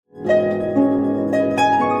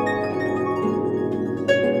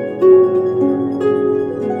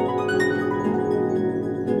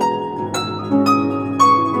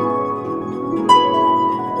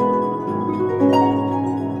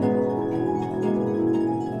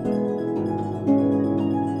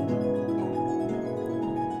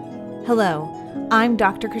Hello, I'm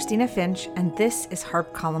Dr. Christina Finch, and this is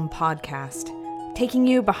Harp Column Podcast, taking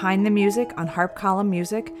you behind the music on harp column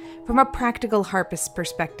music from a practical harpist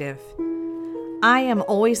perspective. I am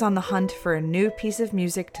always on the hunt for a new piece of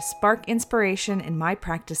music to spark inspiration in my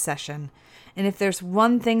practice session, and if there's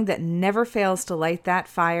one thing that never fails to light that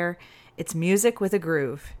fire, it's music with a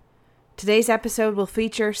groove. Today's episode will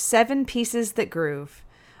feature 7 pieces that groove,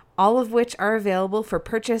 all of which are available for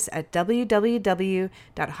purchase at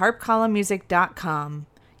www.harpcolumnmusic.com,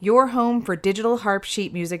 your home for digital harp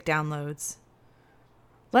sheet music downloads.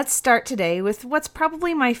 Let's start today with what's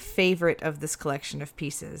probably my favorite of this collection of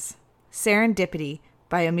pieces, Serendipity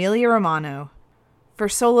by Emilia Romano, for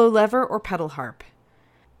solo lever or pedal harp.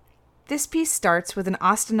 This piece starts with an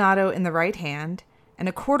ostinato in the right hand and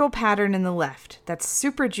a chordal pattern in the left that's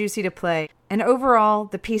super juicy to play, and overall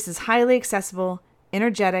the piece is highly accessible,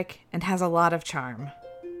 energetic, and has a lot of charm.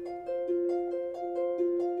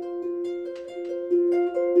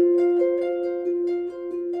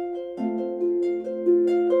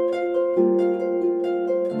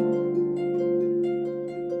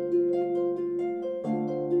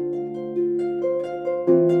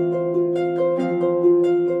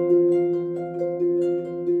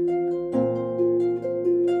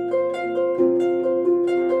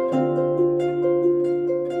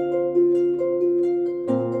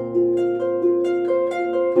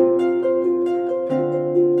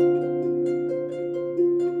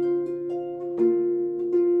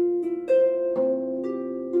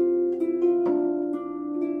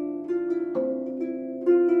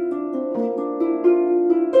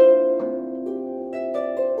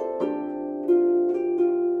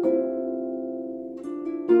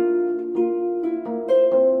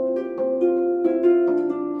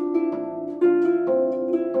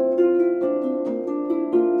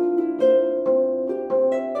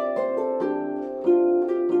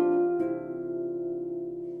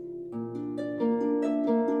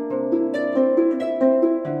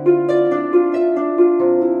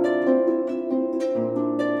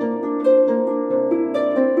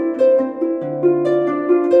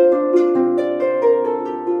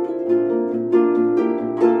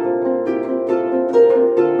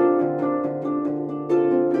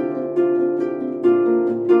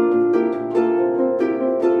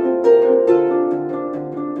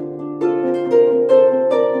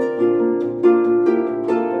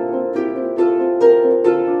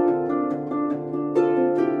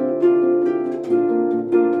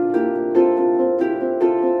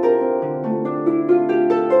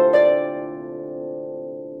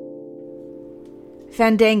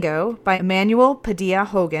 Fandango by Emmanuel Padilla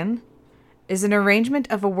Hogan is an arrangement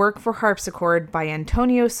of a work for harpsichord by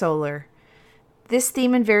Antonio Soler. This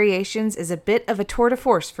theme and variations is a bit of a tour de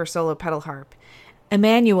force for solo pedal harp.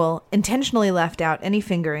 Emmanuel intentionally left out any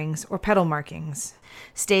fingerings or pedal markings,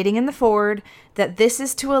 stating in the foreword that this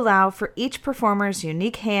is to allow for each performer's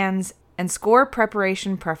unique hands and score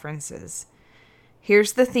preparation preferences.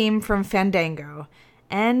 Here's the theme from Fandango,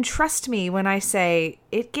 and trust me when I say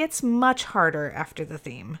it gets much harder after the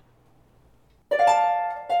theme.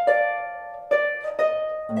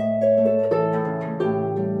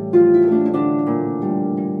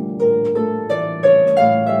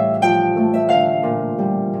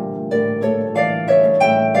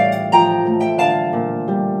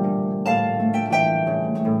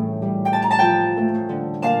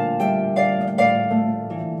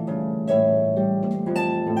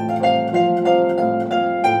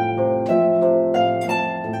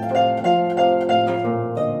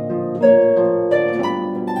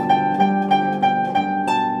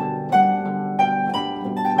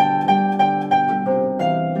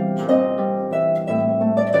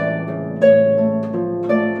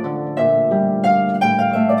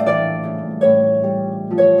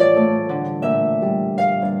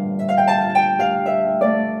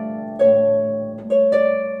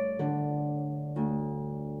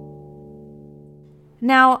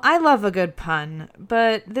 Now, I love a good pun,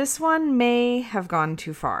 but this one may have gone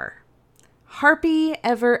too far. Harpy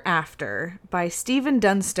Ever After by Stephen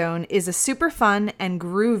Dunstone is a super fun and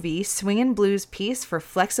groovy swing and blues piece for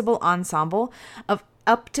flexible ensemble of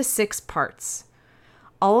up to 6 parts.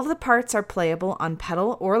 All of the parts are playable on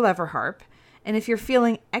pedal or lever harp, and if you're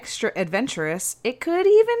feeling extra adventurous, it could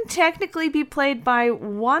even technically be played by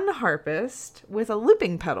one harpist with a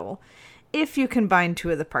looping pedal, if you combine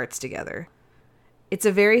 2 of the parts together. It's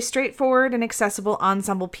a very straightforward and accessible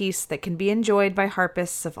ensemble piece that can be enjoyed by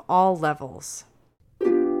harpists of all levels.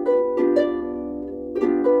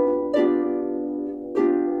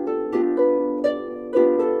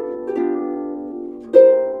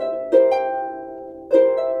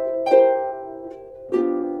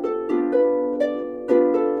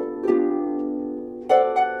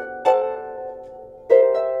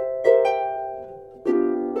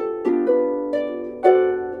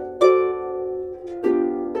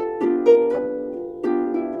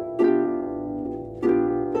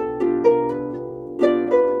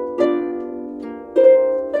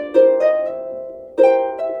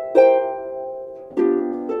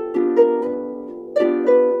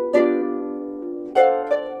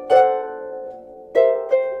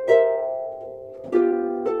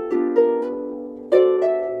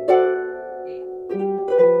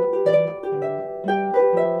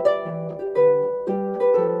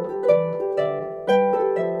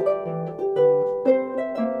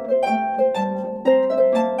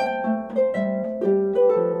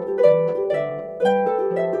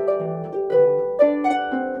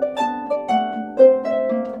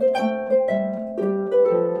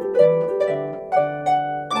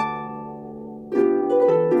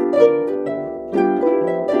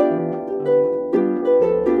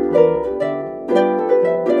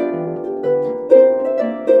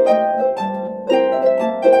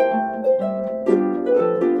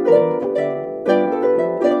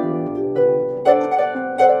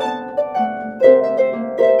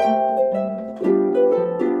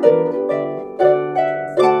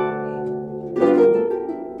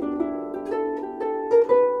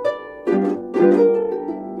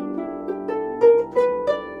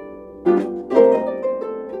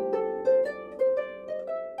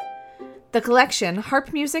 The collection,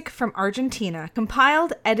 Harp Music from Argentina,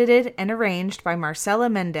 compiled, edited, and arranged by Marcela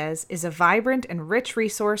Mendez, is a vibrant and rich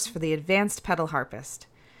resource for the advanced pedal harpist.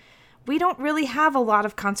 We don't really have a lot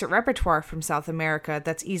of concert repertoire from South America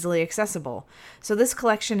that's easily accessible, so this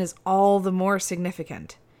collection is all the more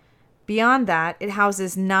significant. Beyond that, it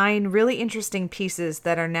houses 9 really interesting pieces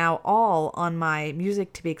that are now all on my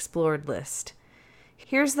Music to be Explored list.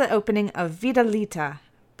 Here's the opening of Vidalita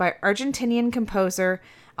by Argentinian composer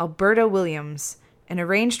Alberto Williams, and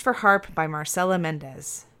arranged for harp by Marcela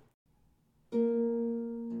Mendez.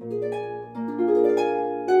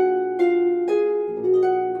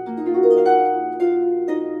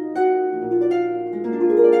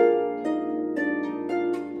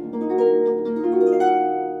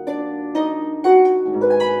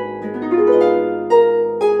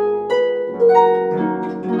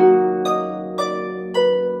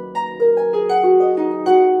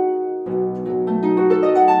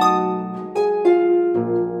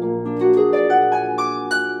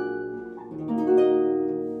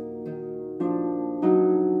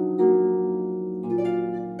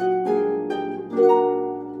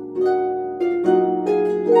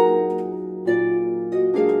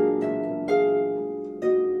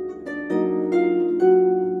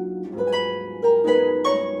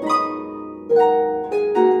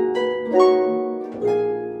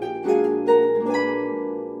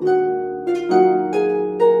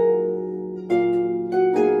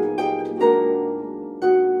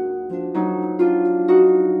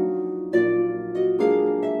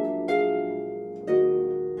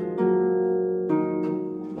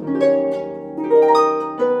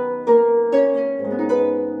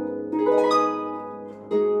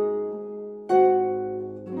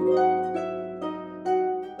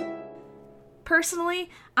 Personally,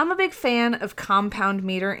 I'm a big fan of compound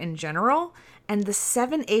meter in general, and the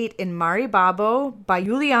 7/8 in Mari Babo by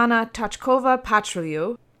Juliana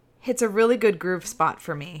Tochkova-Patriu hits a really good groove spot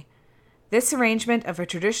for me. This arrangement of a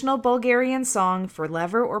traditional Bulgarian song for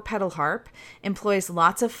lever or pedal harp employs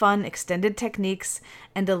lots of fun extended techniques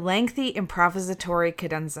and a lengthy improvisatory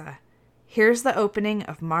cadenza. Here's the opening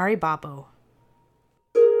of Mari Babo.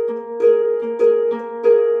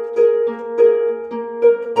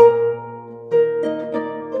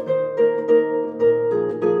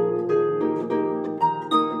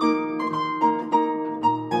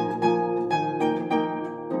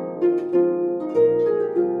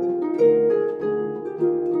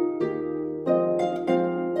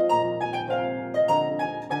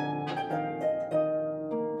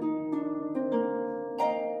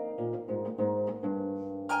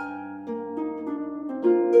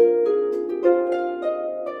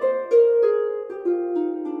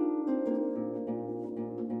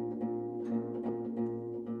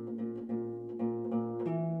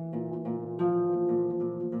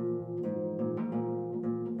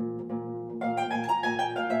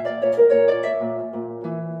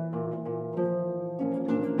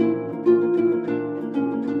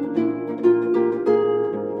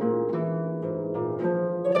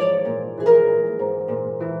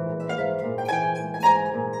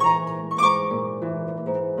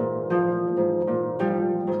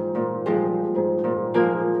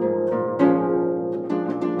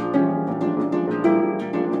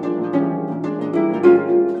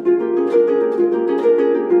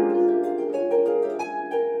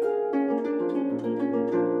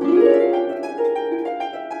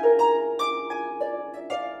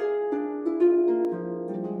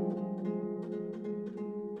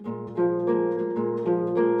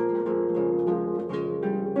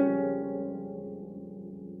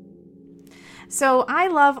 So I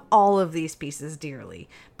love all of these pieces dearly,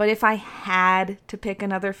 but if I had to pick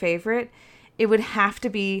another favorite, it would have to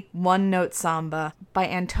be One Note Samba by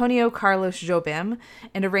Antonio Carlos Jobim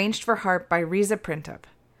and arranged for harp by Riza Printup.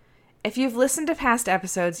 If you've listened to past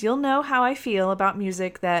episodes, you'll know how I feel about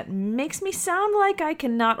music that makes me sound like I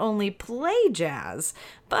can not only play jazz,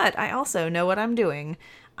 but I also know what I'm doing.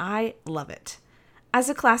 I love it. As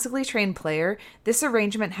a classically trained player, this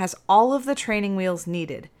arrangement has all of the training wheels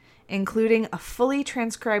needed, including a fully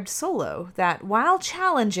transcribed solo that, while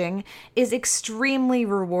challenging, is extremely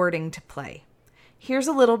rewarding to play. Here's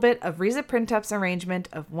a little bit of Riza Printup's arrangement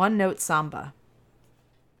of One Note Samba.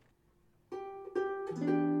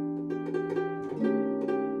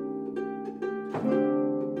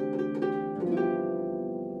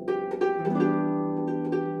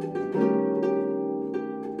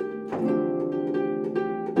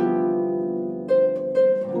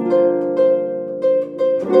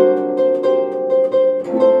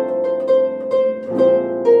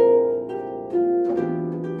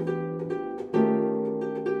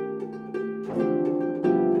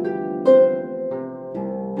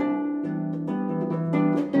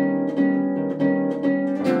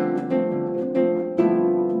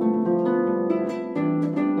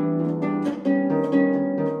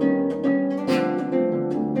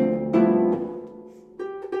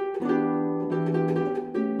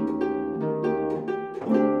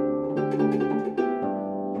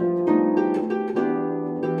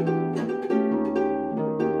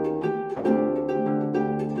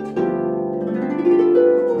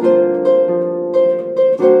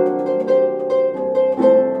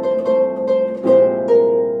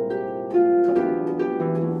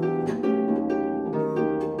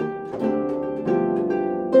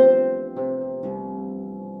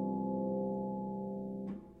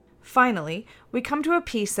 Finally, we come to a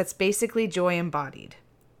piece that's basically joy embodied.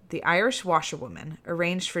 The Irish Washerwoman,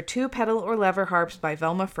 arranged for 2 pedal or lever harps by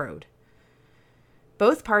Velma Frode.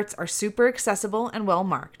 Both parts are super accessible and well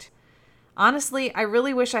marked. Honestly, I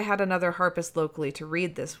really wish I had another harpist locally to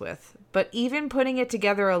read this with, but even putting it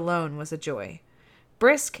together alone was a joy.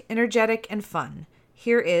 Brisk, energetic, and fun.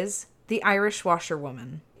 Here is The Irish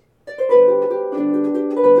Washerwoman.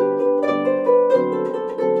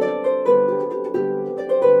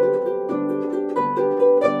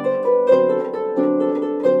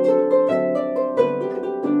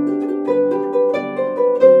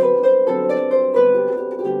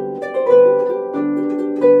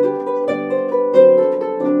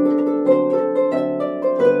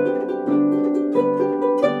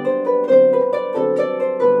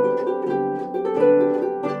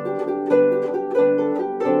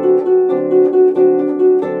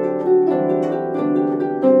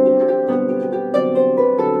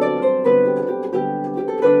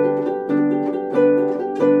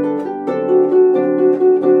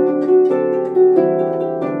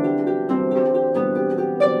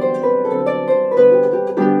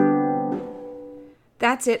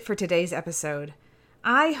 That's it for today's episode.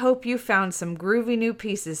 I hope you found some groovy new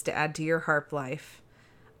pieces to add to your harp life.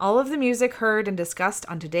 All of the music heard and discussed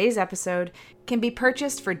on today's episode can be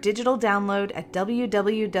purchased for digital download at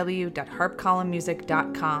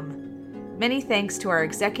www.harpcolumnmusic.com. Many thanks to our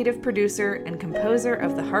executive producer and composer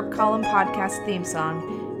of the Harp Column podcast theme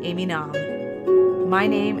song, Amy Nam. My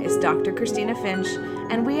name is Dr. Christina Finch,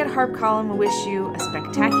 and we at Harp Column wish you a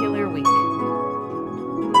spectacular week.